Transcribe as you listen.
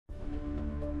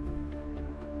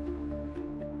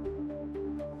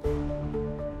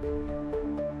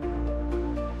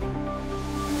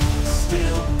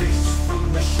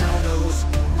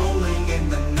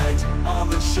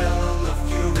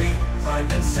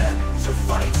primed and set to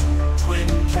fight. Twin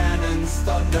cannons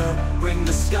thunder, bring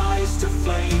the skies to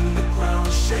flame. The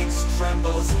ground shakes,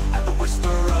 trembles at the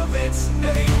whisper of its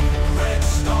name. Red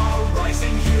star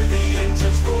rising, hear the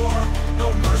engines roar.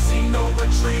 No mercy, no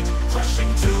retreat,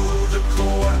 crushing to the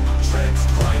core. Treads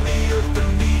grind the earth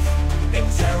beneath, in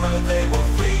terror they will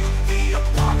flee. The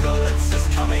apocalypse is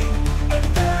coming, and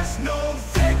there's no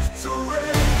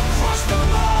victory. Crush them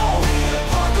all, the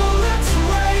apocalypse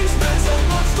reigns. Mental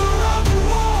monster of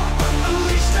war,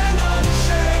 unleashed and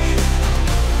unchained.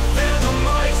 They're the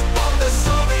might of the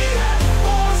Soviet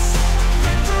force.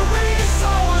 Victory is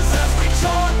ours as we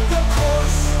chart the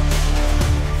course.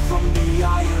 From the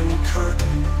Iron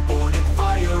Curtain, born in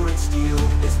fire and steel,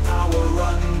 is power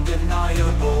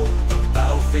undeniable. The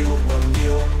battlefield will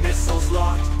kneel, missiles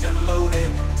locked and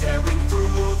loaded, tearing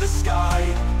through the sky.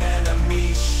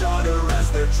 Enemies shudder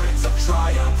as their dreams of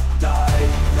triumph die.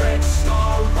 Red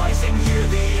star rising, hear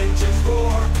the engines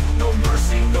roar. No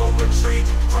mercy, no retreat,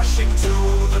 crushing to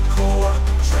the core.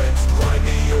 Treads grind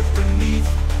the earth beneath,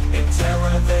 in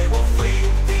terror they will flee.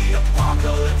 The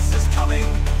apocalypse is coming,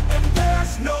 and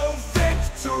there's no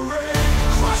victory.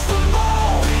 Crush them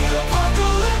all, the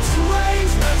apocalypse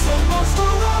reigns. Mental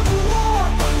monster of war,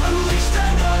 unleashed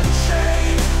and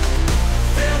unchained.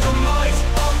 They're the might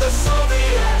of the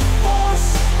Soviet force.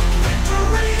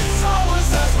 Victory is ours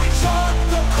as we chart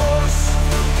the course.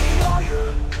 Through the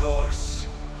iron course,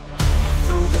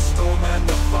 through the storm and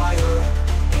the fire,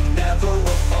 it never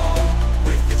will fall.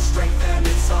 With its strength and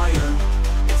its iron,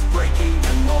 it's breaking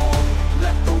them all.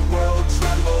 Let the world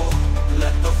tremble,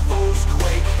 let the foes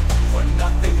quake, for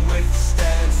nothing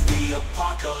withstands the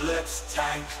apocalypse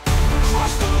tank.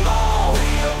 Crush them all,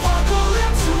 the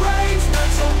apocalypse reigns.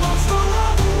 Mental monster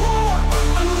of war,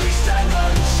 unleashed and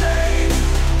unchained.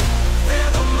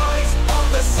 They're the might of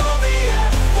the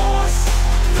Soviet force.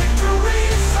 Victory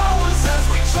is ours as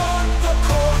we chart the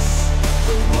course.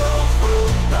 The world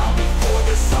will bow before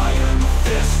this iron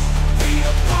fist. The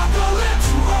apocalypse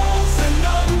rolls and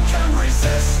none can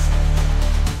resist.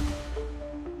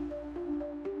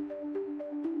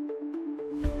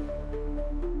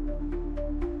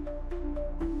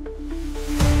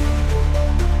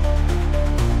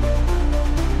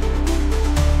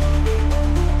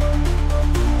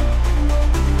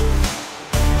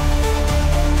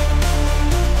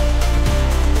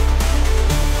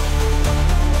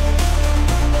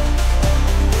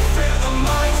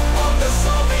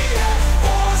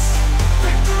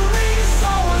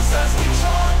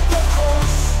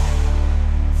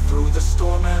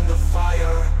 Storm and the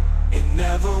fire, it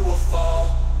never will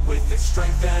fall. With its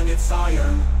strength and its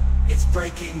iron, it's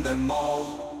breaking them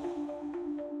all.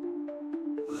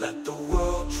 Let the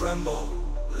world tremble,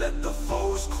 let the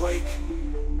foes quake,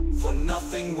 for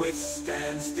nothing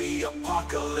withstands the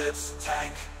apocalypse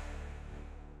tank.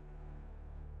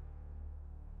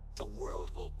 The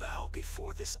world will bow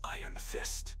before this iron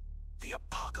fist. The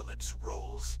apocalypse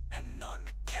rolls and none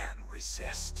can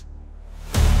resist.